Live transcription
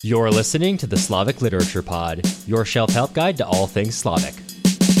You're listening to the Slavic Literature Pod, your shelf help guide to all things Slavic.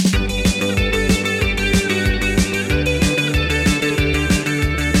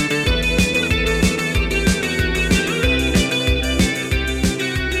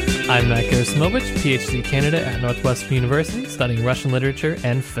 I'm Matt Gerasimovich, PhD candidate at Northwestern University, studying Russian literature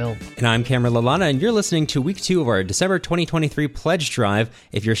and film. And I'm Cameron Lalana, and you're listening to Week 2 of our December 2023 Pledge Drive.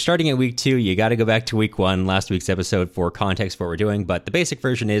 If you're starting at Week 2, you got to go back to Week 1, last week's episode, for context for what we're doing. But the basic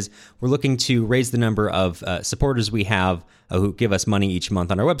version is we're looking to raise the number of supporters we have who give us money each month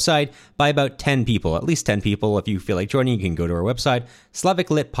on our website by about 10 people, at least 10 people. If you feel like joining, you can go to our website,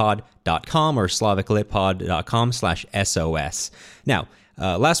 slaviclitpod.com or slaviclitpod.com/SOS. Now,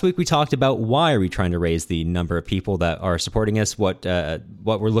 last week we talked about why are we trying to raise the number of people that are supporting us, what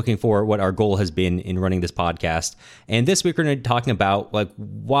we're looking for, what our goal has been in running this podcast. And this week we're going to be talking about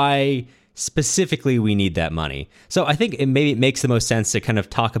why specifically we need that money. So I think it makes the most sense to kind of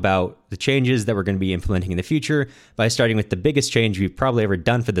talk about the changes that we're going to be implementing in the future by starting with the biggest change we've probably ever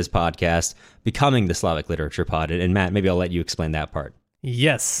done for this podcast, becoming the Slavic Literature Pod. And Matt, maybe I'll let you explain that part.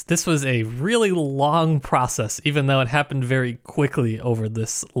 Yes, this was a really long process, even though it happened very quickly over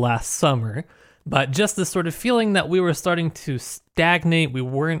this last summer. But just this sort of feeling that we were starting to stagnate, we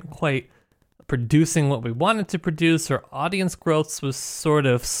weren't quite producing what we wanted to produce, our audience growth was sort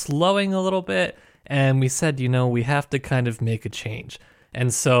of slowing a little bit, and we said, we have to kind of make a change.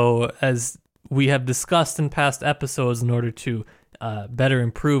 And so, as we have discussed in past episodes, in order to better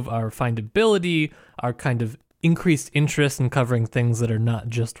improve our findability, our kind of increased interest in covering things that are not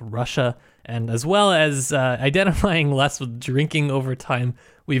just Russia, and as well as identifying less with drinking over time,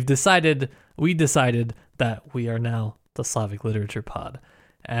 we decided that we are now the Slavic Literature Pod.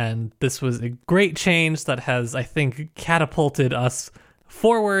 And this was a great change that has, I think, catapulted us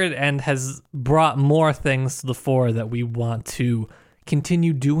forward and has brought more things to the fore that we want to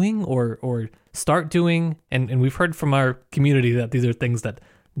continue doing or start doing. And we've heard from our community that these are things that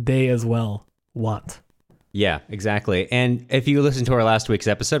they as well want. Yeah, exactly. And if you listened to our last week's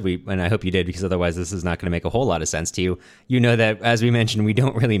episode, and I hope you did, because otherwise this is not going to make a whole lot of sense to you. You know that, as we mentioned, we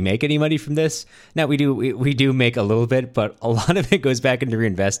don't really make any money from this. Now, we do make a little bit, but a lot of it goes back into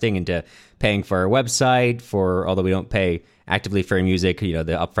reinvesting, into paying for our website, although we don't pay actively for music, the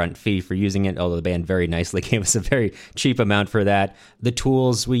upfront fee for using it, although the band very nicely gave us a very cheap amount for that. The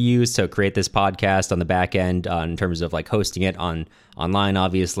tools we use to create this podcast on the back end, in terms of hosting it online,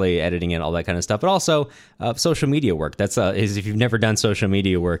 obviously, editing it, all that kind of stuff, but also social media work. That's if you've never done social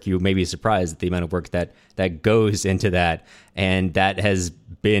media work, you may be surprised at the amount of work that goes into that. And that has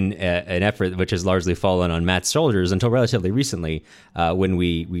been an effort which has largely fallen on Matt's shoulders until relatively recently, when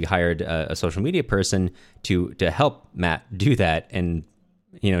we hired a social media person to help Matt do that. And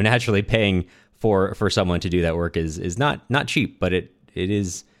naturally paying for someone to do that work is not cheap, but it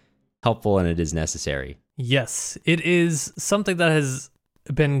is helpful and it is necessary. Yes, it is something that has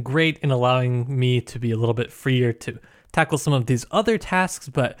been great in allowing me to be a little bit freer to tackle some of these other tasks,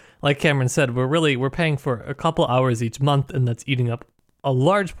 but like Cameron said, we're paying for a couple hours each month, and that's eating up a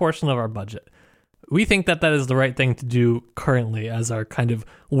large portion of our budget. We think that is the right thing to do currently, as our kind of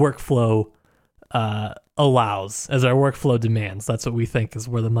workflow allows, as our workflow demands. That's what we think is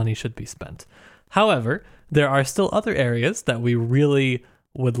where the money should be spent. However, there are still other areas that we really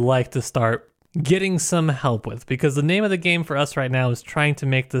would like to start getting some help with, because the name of the game for us right now is trying to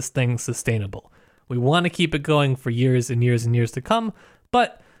make this thing sustainable. We want to keep it going for years and years and years to come,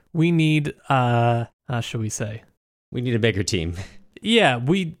 but we need, should we say? We need a bigger team. Yeah,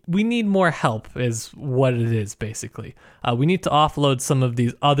 we need more help is what it is, basically. We need to offload some of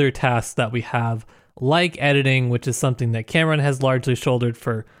these other tasks that we have, like editing, which is something that Cameron has largely shouldered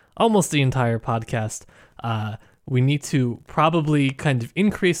for almost the entire podcast. We need to probably kind of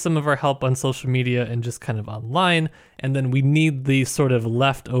increase some of our help on social media and just kind of online. And then we need the sort of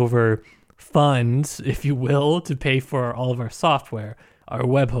leftover funds, if you will, to pay for all of our software, our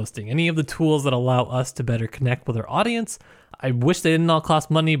web hosting, any of the tools that allow us to better connect with our audience. I wish they didn't all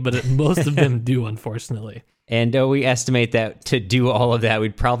cost money, but most of them do, unfortunately. And we estimate that to do all of that,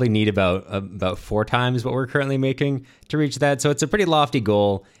 we'd probably need about 4 times what we're currently making to reach that. So it's a pretty lofty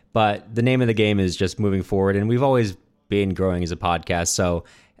goal, but the name of the game is just moving forward. And we've always been growing as a podcast. So,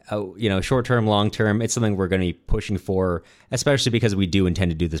 short term, long term, it's something we're going to be pushing for, especially because we do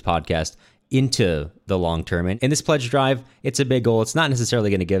intend to do this podcast into the long term. And in this pledge drive, it's a big goal. It's not necessarily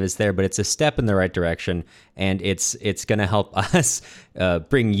going to give us there, but it's a step in the right direction. And it's going to help us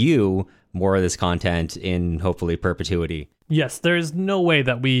bring you more of this content in hopefully perpetuity. Yes, there's no way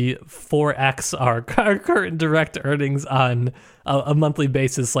that we 4x our current direct earnings on a monthly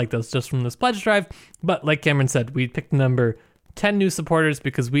basis like this just from this pledge drive. But like Cameron said, we picked the number 10 new supporters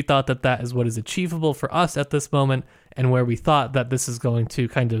because we thought that that is what is achievable for us at this moment, and where we thought that this is going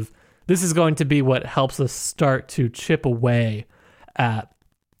to be what helps us start to chip away at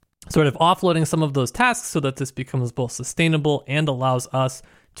sort of offloading some of those tasks so that this becomes both sustainable and allows us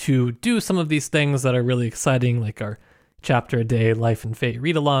to do some of these things that are really exciting, like our chapter a day Life and Fate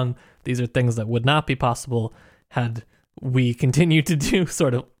read along. These are things that would not be possible had we continued to do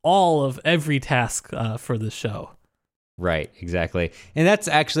sort of all of every task for the show. Right, exactly. And that's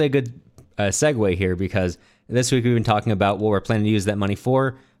actually a good segue here, because this week we've been talking about what we're planning to use that money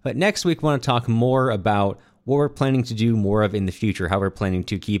for, but next week we want to talk more about what we're planning to do more of in the future, how we're planning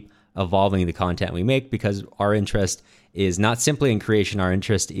to keep evolving the content we make, because our interest is not simply in creation. Our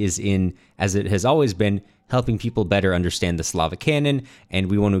interest is in, as it has always been, helping people better understand the Slavic canon, and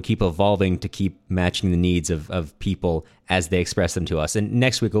we want to keep evolving to keep matching the needs of people as they express them to us. And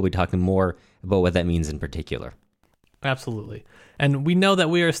next week we'll be talking more about what that means in particular. Absolutely. And we know that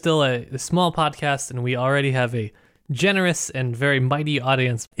we are still a small podcast, and we already have a generous and very mighty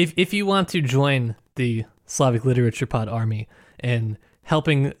audience. If you want to join the Slavic Literature Pod army and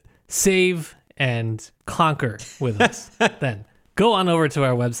helping save and conquer with us, then go on over to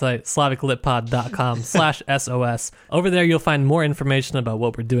our website, slaviclitpod.com/SOS. Over there, you'll find more information about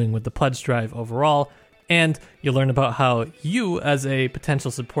what we're doing with the pledge drive overall, and you'll learn about how you, as a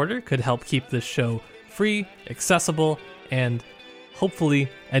potential supporter, could help keep this show free, accessible, and hopefully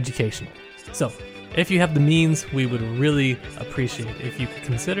educational. So, if you have the means, we would really appreciate if you could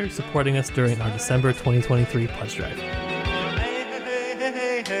consider supporting us during our December 2023 pledge drive.